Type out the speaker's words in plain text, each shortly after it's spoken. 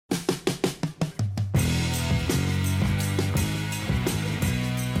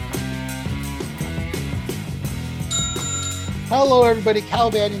Hello, everybody. Cal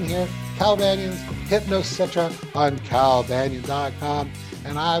Banyan here. Cal Banyan's Hypnosis Etc. on calbanyan.com.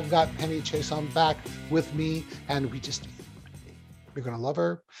 And I've got Penny Chason back with me, and you're going to love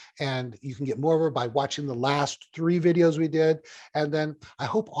her. And you can get more of her by watching the last 3 videos we did. And then I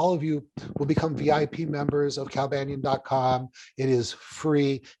hope all of you will become VIP members of calbanyan.com. It is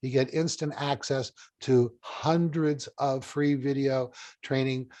free. You get instant access to hundreds of free video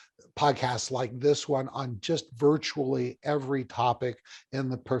training podcasts like this one on just virtually every topic in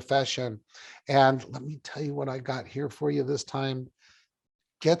the profession. And let me tell you what I got here for you this time.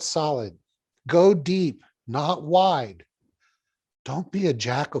 Get solid, go deep, not wide. Don't be a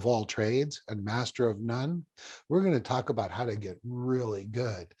jack of all trades and master of none. We're going to talk about how to get really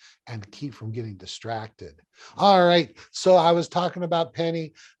good and keep from getting distracted. All right. So I was talking about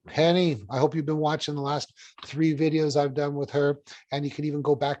Penny. Penny, I hope you've been watching the last 3 videos I've done with her, and you can even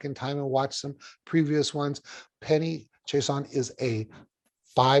go back in time and watch some previous ones. Penny Chason is a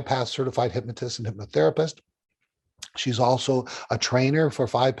 5-path certified hypnotist and hypnotherapist. She's also a trainer for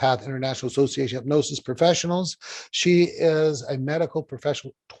 5-Path International Association of Hypnosis Professionals. She is a medical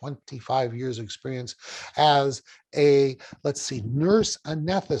professional, 25 years experience as a, nurse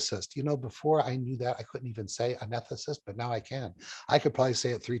anesthetist. You know, before I knew that, I couldn't even say anesthetist, but now I can. I could probably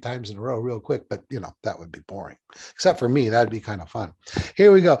say it 3 times in a row real quick, but you know, that would be boring. Except for me, that'd be kind of fun.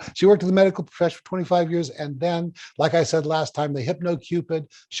 Here we go. She worked in the medical profession for 25 years. And then, like I said last time, the Hypno-Cupid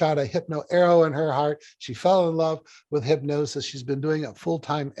shot a hypno arrow in her heart. She fell in love with hypnosis. She's been doing it full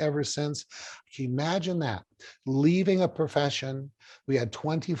time ever since. Can you imagine that? Leaving a profession, we had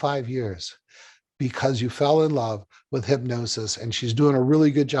 25 years because you fell in love with hypnosis, and she's doing a really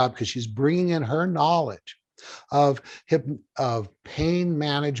good job because she's bringing in her knowledge of pain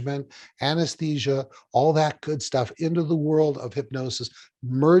management, anesthesia, all that good stuff into the world of hypnosis,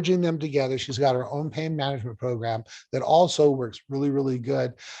 merging them together. She's got her own pain management program that also works really, really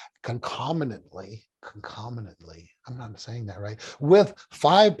good concomitantly, I'm not saying that right, with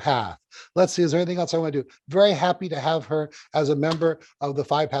 5-Path. Let's see, is there anything else I want to do? Very happy to have her as a member of the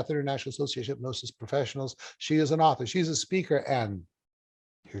 5-Path International Association of Hypnosis Professionals. She is an author, she's a speaker, and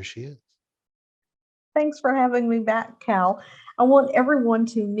here she is. Thanks for having me back, Cal. I want everyone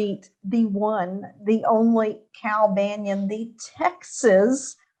to meet the one, the only Cal Banyan, the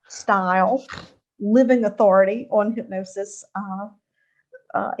Texas style living authority on hypnosis,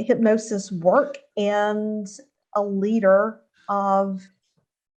 hypnosis work, and a leader of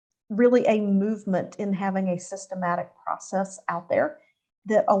really a movement in having a systematic process out there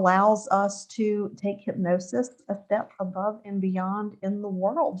that allows us to take hypnosis a step above and beyond in the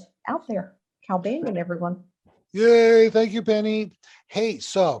world out there. Cal Banyan, everyone. Yay, thank you, Penny. Hey,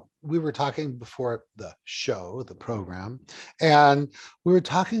 so we were talking before the show, the program, and we were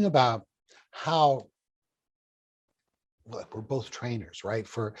talking about how, look, we're both trainers, right?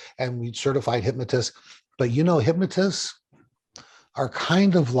 And we certified hypnotists, but you know, hypnotists are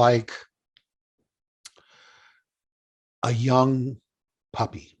kind of like a young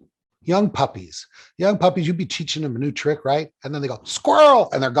puppy. Young puppies, you'd be teaching them a new trick, right? And then they go, squirrel,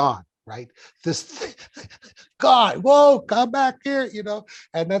 and they're gone, right? God, whoa, come back here, you know?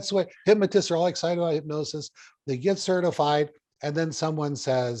 And that's what hypnotists are all excited about hypnosis. They get certified, and then someone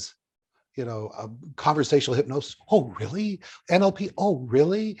says, you know, conversational hypnosis. Oh, really? NLP. Oh,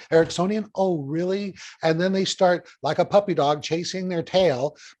 really? Ericksonian. Oh, really? And then they start like a puppy dog chasing their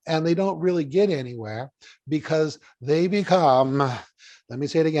tail, and they don't really get anywhere because they become, let me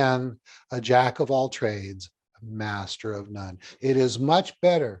say it again, a jack of all trades, a master of none. It is much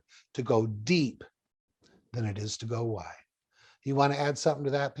better to go deep than it is to go wide. You want to add something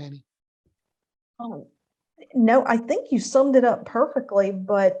to that, Penny? Oh, no, I think you summed it up perfectly,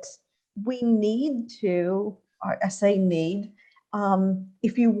 but we need to, I say need,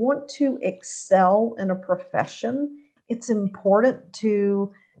 if you want to excel in a profession, it's important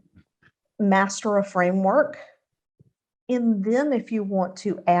to master a framework. And then if you want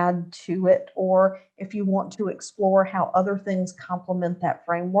to add to it, or if you want to explore how other things complement that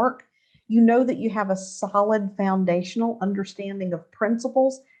framework, you know that you have a solid foundational understanding of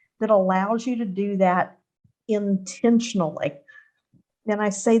principles that allows you to do that intentionally. And I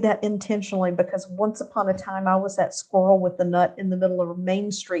say that intentionally because once upon a time, I was that squirrel with the nut in the middle of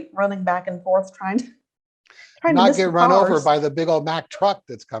Main Street, running back and forth, trying to Not miss get the run over cars. by the big old Mack truck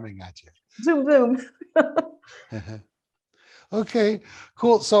that's coming at you. Zoom, zoom. Okay,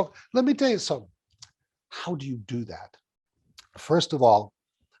 cool. So let me tell you, so how do you do that? First of all,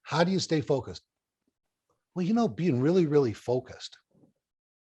 how do you stay focused? Well, you know, being really, really focused,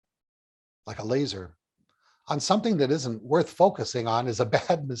 like a laser, on something that isn't worth focusing on is a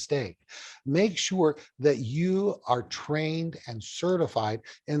bad mistake. Make sure that you are trained and certified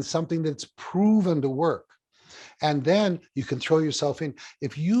in something that's proven to work. And then you can throw yourself in.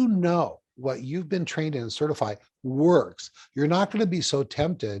 If you know what you've been trained in and certified works, you're not going to be so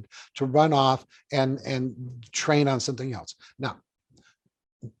tempted to run off and train on something else. Now,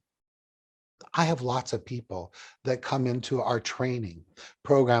 I have lots of people that come into our training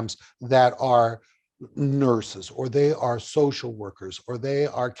programs that are nurses, or they are social workers, or they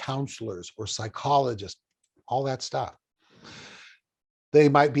are counselors or psychologists, all that stuff. They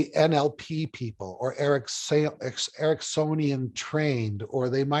might be NLP people or Ericksonian trained, or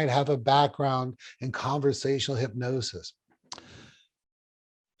they might have a background in conversational hypnosis.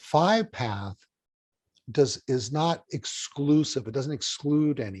 5-path is not exclusive. It doesn't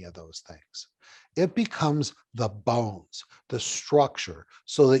exclude any of those things. It becomes the bones, the structure,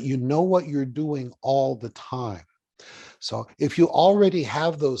 so that you know what you're doing all the time. So if you already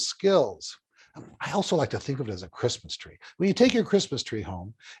have those skills, I also like to think of it as a Christmas tree. When you take your Christmas tree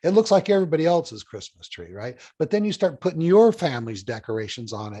home, it looks like everybody else's Christmas tree, right? But then you start putting your family's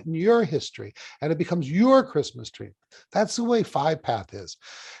decorations on it and your history, and it becomes your Christmas tree. That's the way 5-path is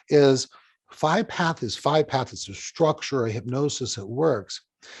 5-path is 5-path. It's a structure, a hypnosis that works.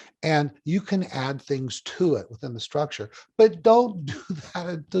 And you can add things to it within the structure, but don't do that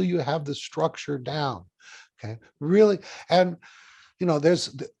until you have the structure down. Okay, really. And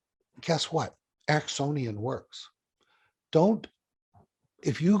guess what? Ericksonian works.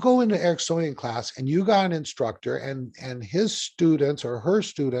 If you go into Ericksonian class and you got an instructor and his students or her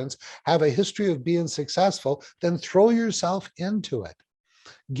students have a history of being successful, then throw yourself into it.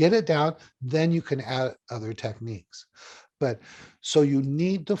 Get it down, then you can add other techniques. But so you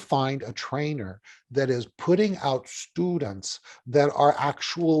need to find a trainer that is putting out students that are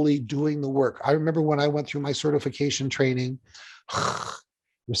actually doing the work. I remember when I went through my certification training,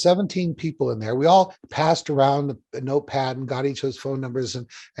 there's 17 people in there. We all passed around a notepad and got each other's phone numbers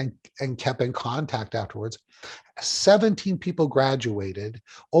and kept in contact afterwards. 17 people graduated.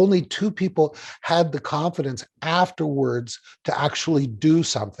 Only 2 people had the confidence afterwards to actually do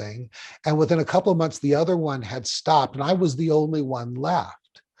something. And within a couple of months, the other one had stopped, and I was the only one left.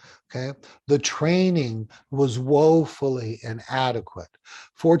 Okay. The training was woefully inadequate.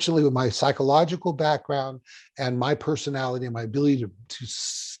 Fortunately, with my psychological background and my personality and my ability to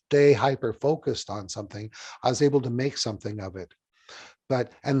stay hyper focused on something, I was able to make something of it.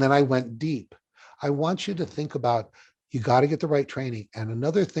 And then I went deep. I want you to think about, you got to get the right training. And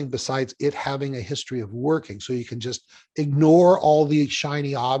another thing besides it having a history of working, so you can just ignore all the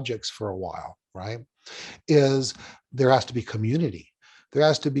shiny objects for a while, right? Is there has to be community. There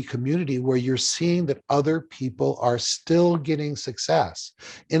has to be community where you're seeing that other people are still getting success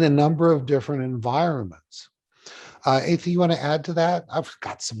in a number of different environments. Anything you want to add to that? I've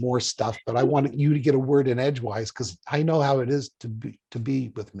got some more stuff, but I want you to get a word in edgewise because I know how it is to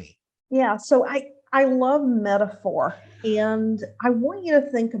be with me. Yeah, so I love metaphor, and I want you to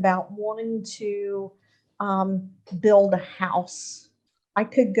think about wanting to build a house. I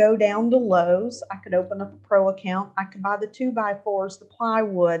could go down to Lowe's, I could open up a pro account, I could buy the 2x4s, the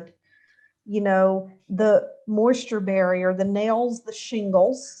plywood, the moisture barrier, the nails, the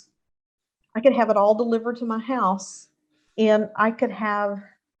shingles. I could have it all delivered to my house, and I could have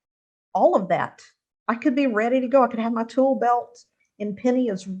all of that. I could be ready to go. I could have my tool belt, and Penny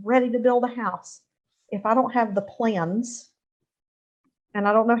is ready to build a house. If I don't have the plans, and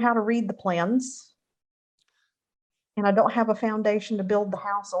I don't know how to read the plans, and I don't have a foundation to build the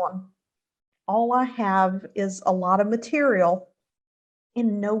house on, all I have is a lot of material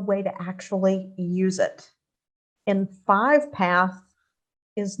and no way to actually use it. And 5-path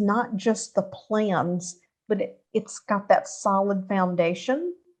is not just the plans, but it's got that solid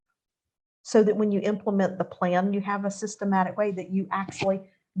foundation, so that when you implement the plan, you have a systematic way that you actually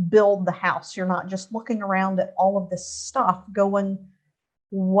build the house. You're not just looking around at all of this stuff going,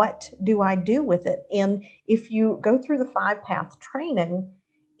 what do I do with it? And if you go through the 5-path training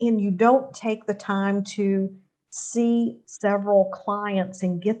and you don't take the time to see several clients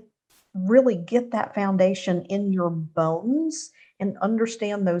and really get that foundation in your bones and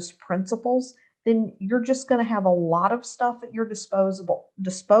understand those principles, then you're just going to have a lot of stuff at your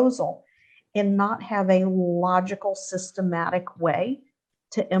disposal and not have a logical, systematic way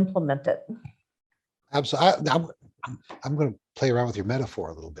to implement it. Absolutely. I'm going to play around with your metaphor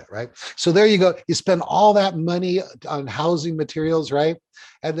a little bit, right? So there you go. You spend all that money on housing materials, right?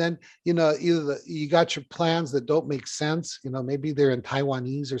 And then, either you got your plans that don't make sense. Maybe they're in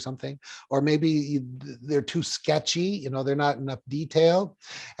Taiwanese or something, or maybe they're too sketchy. They're not enough detail.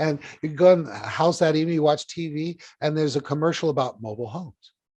 And you go in the house that evening, you watch TV, and there's a commercial about mobile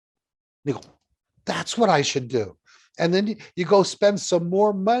homes. You go, that's what I should do. And then you go spend some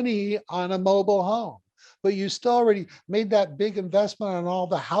more money on a mobile home. But you still already made that big investment on all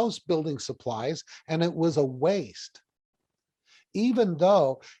the house building supplies, and it was a waste. Even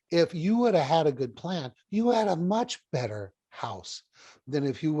though if you would have had a good plan, you had a much better house than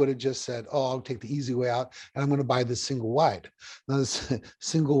if you would have just said, oh, I'll take the easy way out and I'm going to buy this single wide. Now, this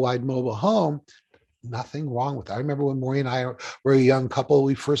single wide mobile home, nothing wrong with it. I remember when Maureen and I were a young couple,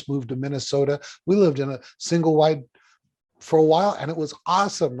 we first moved to Minnesota. We lived in a single wide for a while, and it was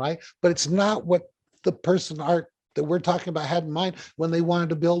awesome, right? But it's not what the person that we're talking about had in mind when they wanted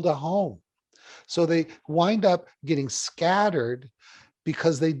to build a home. So they wind up getting scattered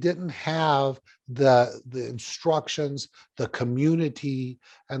because they didn't have the instructions, the community,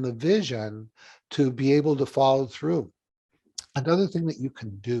 and the vision to be able to follow through. Another thing that you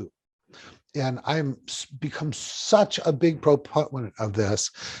can do, and I'm become such a big proponent of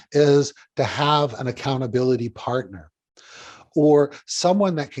this, is to have an accountability partner or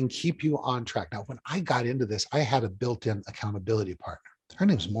someone that can keep you on track. Now, when I got into this, I had a built-in accountability partner. Her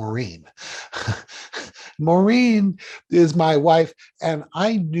name's Maureen. Maureen is my wife, and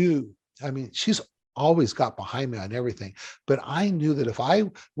I knew, she's always got behind me on everything, but I knew that if I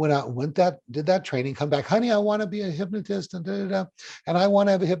went out and did that training, come back, honey, I want to be a hypnotist and and I want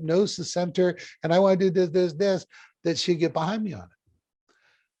to have a hypnosis center, and I want to do this, that she'd get behind me on it.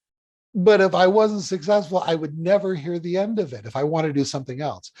 But if I wasn't successful, I would never hear the end of it if I want to do something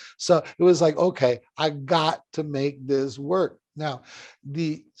else. So it was like, okay, I got to make this work. Now,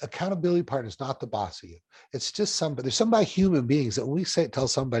 the accountability partner is not the boss of you. It's just somebody, there's somebody, human beings, that when we tell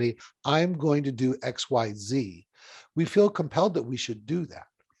somebody, I'm going to do X, Y, Z, we feel compelled that we should do that.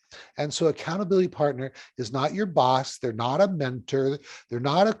 And so accountability partner is not your boss. They're not a mentor. They're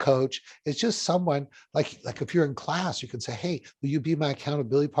not a coach. It's just someone like if you're in class, you can say, hey, will you be my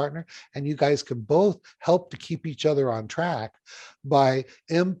accountability partner? And you guys can both help to keep each other on track by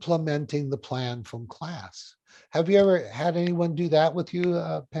implementing the plan from class. Have you ever had anyone do that with you,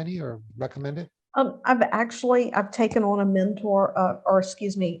 Penny, or recommend it? I've taken on a mentor,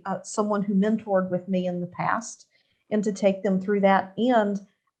 someone who mentored with me in the past, and to take them through that. And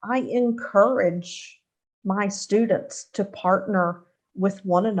I encourage my students to partner with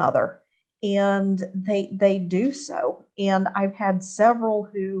one another, and they do so. And I've had several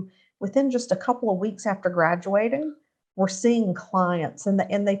who, within just a couple of weeks after graduating, were seeing clients,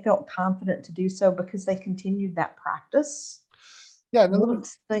 and they felt confident to do so because they continued that practice. Yeah,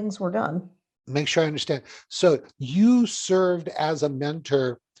 once things were done. Make sure I understand. So you served as a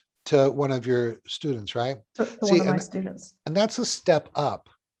mentor to one of your students, right? To one of my students. And that's a step up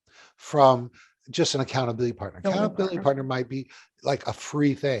from just an accountability partner. Accountability partner might be like a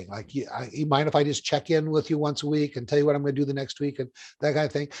free thing. Like, you mind if I just check in with you once a week and tell you what I'm going to do the next week and that kind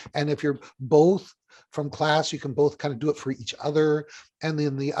of thing. And if you're both from class, you can both kind of do it for each other. And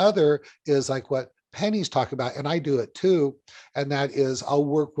then the other is like what Penny's talking about, and I do it too. And that is, I'll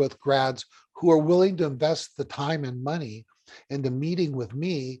work with grads who are willing to invest the time and money into meeting with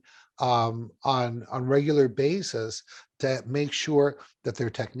me on regular basis to make sure that their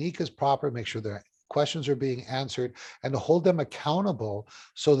technique is proper, make sure their questions are being answered, and to hold them accountable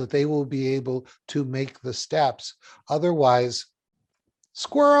so that they will be able to make the steps. Otherwise,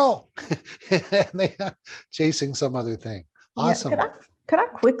 squirrel, and they are chasing some other thing. Awesome. Yeah, could I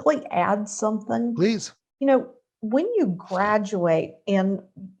quickly add something? Please. When you graduate and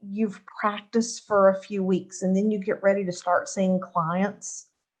you've practiced for a few weeks and then you get ready to start seeing clients,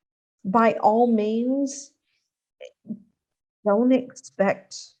 by all means, don't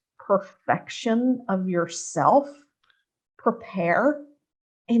expect perfection of yourself. Prepare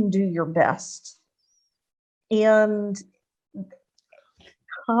and do your best. And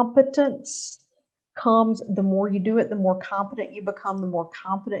competence comes, the more you do it, the more competent you become, the more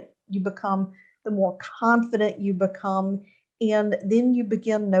confident you become, and then you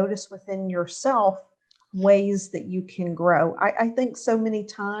begin notice within yourself ways that you can grow. I think so many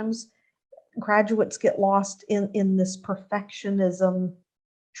times graduates get lost in this perfectionism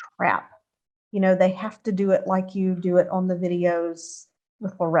trap. They have to do it like you do it on the videos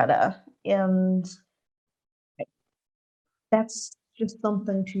with Loretta, and that's just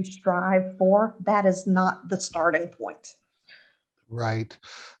something to strive for. That is not the starting point. Right.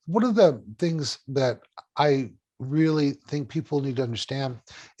 One of the things that I really think people need to understand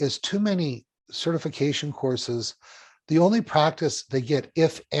is too many certification courses. The only practice they get,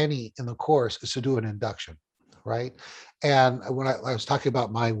 if any, in the course is to do an induction, right? And when I was talking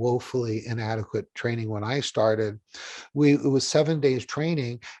about my woefully inadequate training when I started, it was 7 days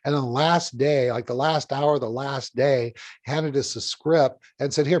training, and on the last day, like the last hour, the last day, handed us a script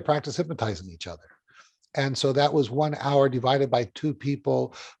and said, "Here, practice hypnotizing each other." And so that was 1 hour divided by two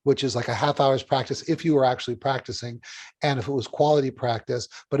people, which is like a half hour's practice if you were actually practicing, and if it was quality practice,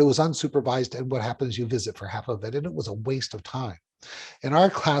 but it was unsupervised. And what happens, you visit for half of it, and it was a waste of time. In our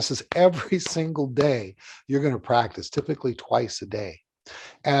classes, every single day, you're going to practice, typically twice a day.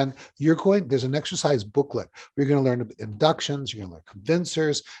 And there's an exercise booklet where you're going to learn inductions, you're going to learn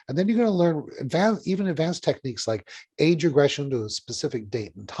convincers, and then you're going to learn advanced techniques like age regression to a specific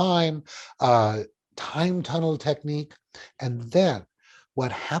date and time, time tunnel technique. And then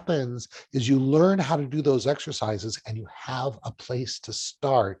what happens is you learn how to do those exercises, and you have a place to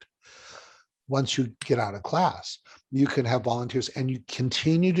start. Once you get out of class, you can have volunteers, and you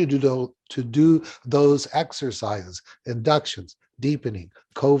continue to do those exercises, inductions, deepening,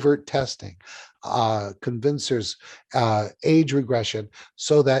 covert testing, convincers, age regression,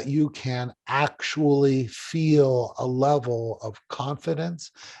 so that you can actually feel a level of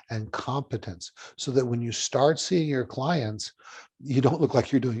confidence and competence, so that when you start seeing your clients, you don't look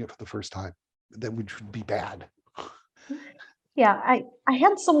like you're doing it for the first time. That would be bad. Yeah, I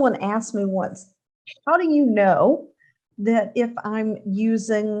had someone ask me once, how do you know that if I'm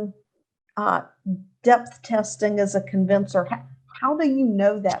using uh, depth testing as a convincer, how do you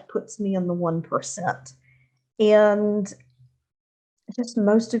know that puts me in the 1%? And just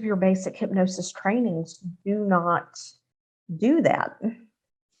most of your basic hypnosis trainings do not do that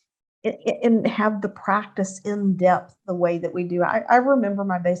and have the practice in depth the way that we do. I remember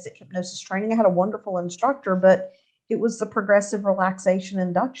my basic hypnosis training. I had a wonderful instructor, but it was the progressive relaxation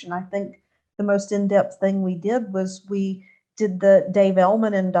induction. I think the most in-depth thing we did was we did the Dave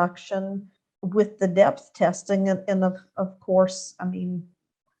Ellman induction with the depth testing. And of course, I mean,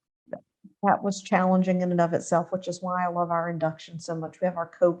 that was challenging in and of itself, which is why I love our induction so much. We have our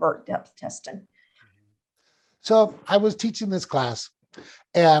covert depth testing. So I was teaching this class,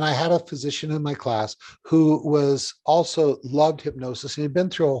 and I had a physician in my class who was also loved hypnosis, and he'd been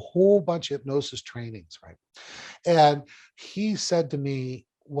through a whole bunch of hypnosis trainings, right? And he said to me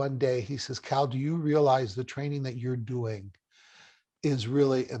one day, he says, "Cal, do you realize the training that you're doing is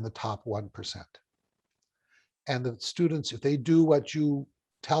really in the top 1%? And the students, if they do what you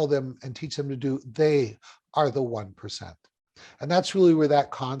tell them and teach them to do, they are the 1%." And that's really where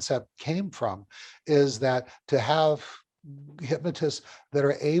that concept came from, is that to have hypnotists that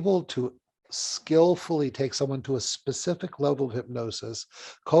are able to skillfully take someone to a specific level of hypnosis,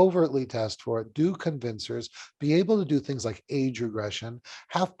 covertly test for it, do convincers, be able to do things like age regression,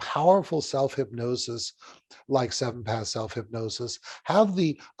 have powerful self-hypnosis like 7-path self-hypnosis, have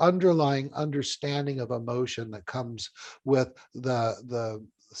the underlying understanding of emotion that comes with the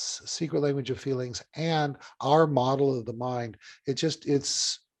secret language of feelings and our model of the mind.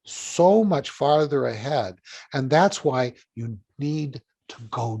 It's so much farther ahead. And that's why you need to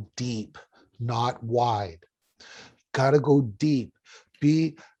go deep, not wide. Got to go deep.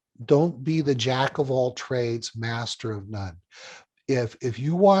 Don't be the jack of all trades, master of none. If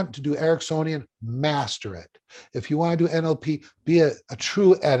you want to do Ericksonian, master it. If you want to do NLP, be a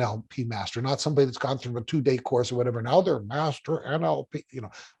true NLP master, not somebody that's gone through a 2-day course or whatever. Now they're master NLP, you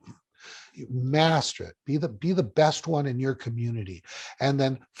master it. Be the best one in your community. And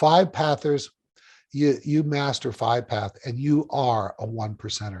then 5-pathers, you master 5-path, and you are a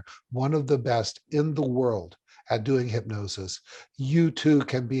 1%er, one of the best in the world at doing hypnosis. You too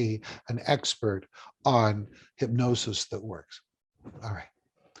can be an expert on hypnosis that works. All right.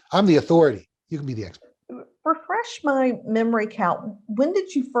 I'm the authority. You can be the expert. Refresh my memory, Cal. When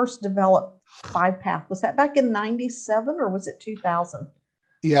did you first develop 5-path? Was that back in 97 or was it 2000?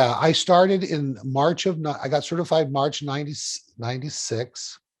 Yeah, I started in I got certified March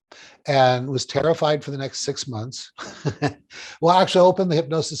 96, and was terrified for the next 6 months. Well, actually, I opened the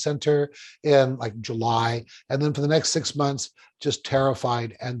hypnosis center in like July, and then for the next 6 months, just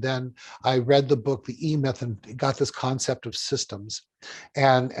terrified. And then I read the book, The E-Myth, and got this concept of systems,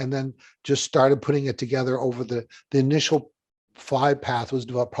 and then just started putting it together over the initial 5-path was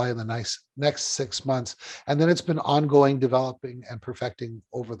developed probably in the next 6 months, and then it's been ongoing developing and perfecting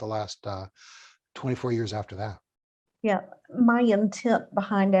over the last 24 years after that. Yeah, my intent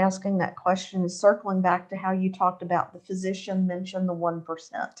behind asking that question is circling back to how you talked about the physician mentioned the 1%.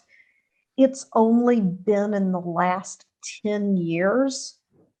 It's only been in the last 10 years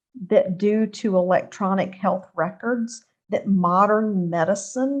that due to electronic health records, that modern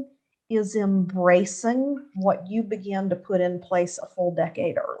medicine is embracing what you began to put in place a full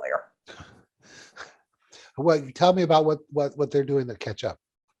decade earlier. Tell me about what they're doing to catch up.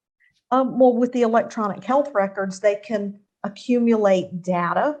 Well, with the electronic health records, they can accumulate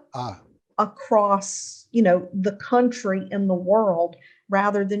data across, the country and the world,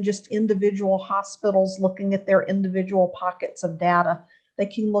 rather than just individual hospitals looking at their individual pockets of data. They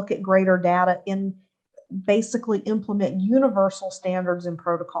can look at greater data and basically implement universal standards and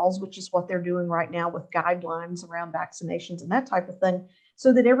protocols, which is what they're doing right now with guidelines around vaccinations and that type of thing,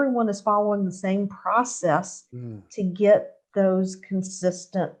 so that everyone is following the same process to get those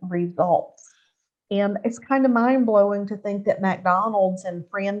consistent results. And it's kind of mind blowing to think that McDonald's and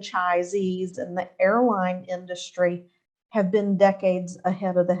franchisees and the airline industry have been decades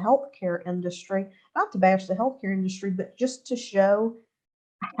ahead of the healthcare industry. Not to bash the healthcare industry, but just to show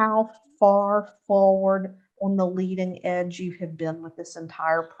how far forward on the leading edge you have been with this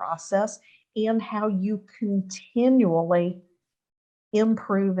entire process, and how you continually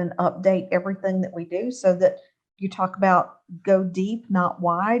improve and update everything that we do, so that you talk about go deep, not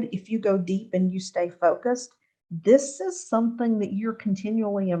wide. If you go deep and you stay focused, this is something that you're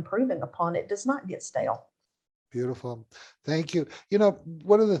continually improving upon. It does not get stale. Beautiful. Thank you.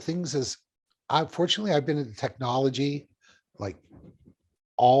 One of the things is, fortunately, I've been in technology like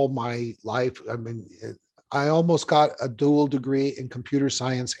all my life. I mean, I almost got a dual degree in computer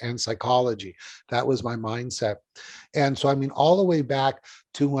science and psychology. That was my mindset. And so, I mean, all the way back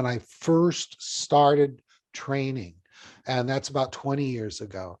to when I first started training, and that's about 20 years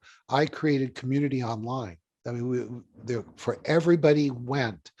ago, I created community online. I mean, for everybody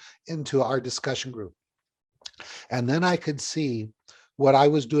went into our discussion group. And then I could see what I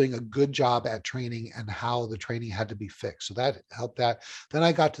was doing a good job at training and how the training had to be fixed. So that helped that. Then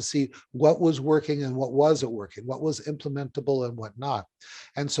I got to see what was working and what wasn't working, what was implementable and what not.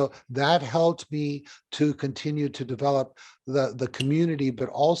 And so that helped me to continue to develop the community, but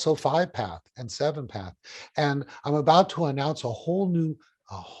also 5-path and 7-path. And I'm about to announce a whole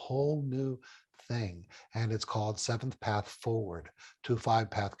new thing, and it's called 7th Path Forward to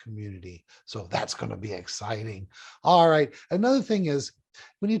 5-path Community. So that's going to be exciting. All right. Another thing is,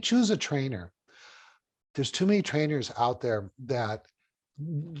 when you choose a trainer, there's too many trainers out there that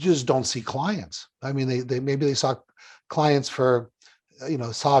just don't see clients. I mean, maybe they saw clients for,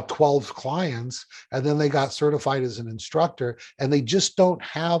 saw 12 clients, and then they got certified as an instructor, and they just don't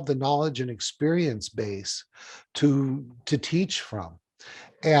have the knowledge and experience base to teach from.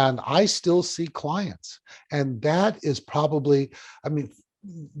 And I still see clients. And that is probably, I mean,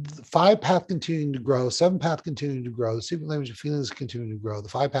 5-path continuing to grow, 7-path continuing to grow, the secret language of feelings continuing to grow, the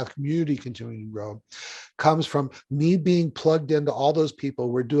 5-path community continuing to grow, comes from me being plugged into all those people.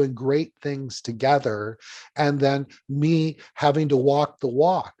 We're doing great things together. And then me having to walk the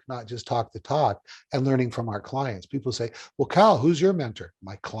walk, not just talk the talk, and learning from our clients. People say, well, Cal, who's your mentor?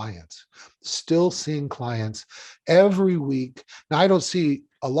 My clients. Still seeing clients every week. Now, I don't see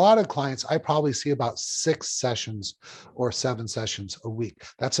a lot of clients. I probably see about 6 sessions or 7 sessions a week.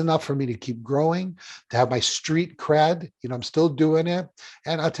 That's enough for me to keep growing, to have my street cred. I'm still doing it.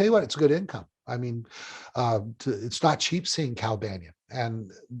 And I'll tell you what, it's good income. I mean, it's not cheap seeing Cal Banyan.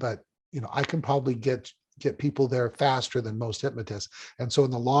 But I can probably get people there faster than most hypnotists. And so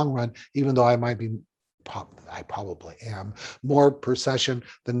in the long run, even though I probably am more per session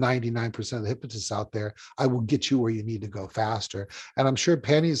than 99% of the hypnotists out there, I will get you where you need to go faster. And I'm sure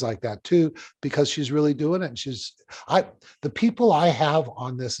Penny's like that too, because she's really doing it. And the people I have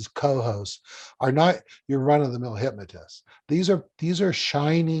on this as co-hosts are not your run-of-the-mill hypnotists. These are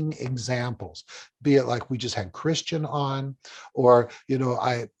shining examples, be it like we just had Christian on, or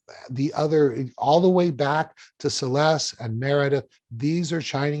the other, all the way back to Celeste and Meredith. These are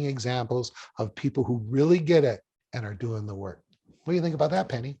shining examples of people who really get it and are doing the work. What do you think about that,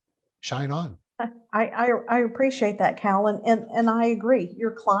 Penny? Shine on. I appreciate that, Cal, and I agree.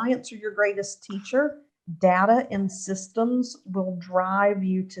 Your clients are your greatest teacher. Data and systems will drive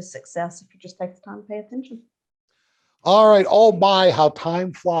you to success if you just take the time to pay attention. All right. Oh my, how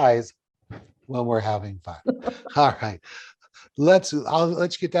time flies when we're having fun. All right. I'll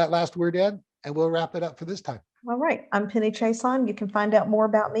let you get that last word in, and we'll wrap it up for this time. All right. I'm Penny Chason. You can find out more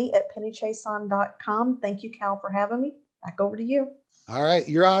about me at pennychason.com. Thank you, Cal, for having me. Back over to you. All right.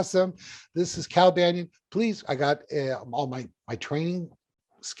 You're awesome. This is Cal Banyan. Please, I got all my training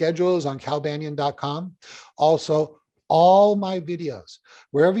schedules on calbanyan.com. Also, all my videos.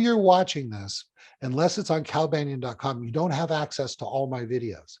 Wherever you're watching this, unless it's on calbanyan.com, you don't have access to all my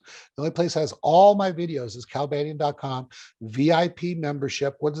videos. The only place that has all my videos is calbanyan.com, VIP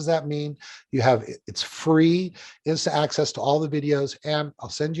membership. What does that mean? You have, it's free, instant access to all the videos, and I'll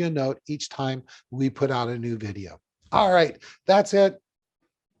send you a note each time we put out a new video. All right, that's it.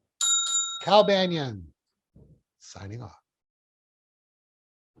 Cal Banyan signing off.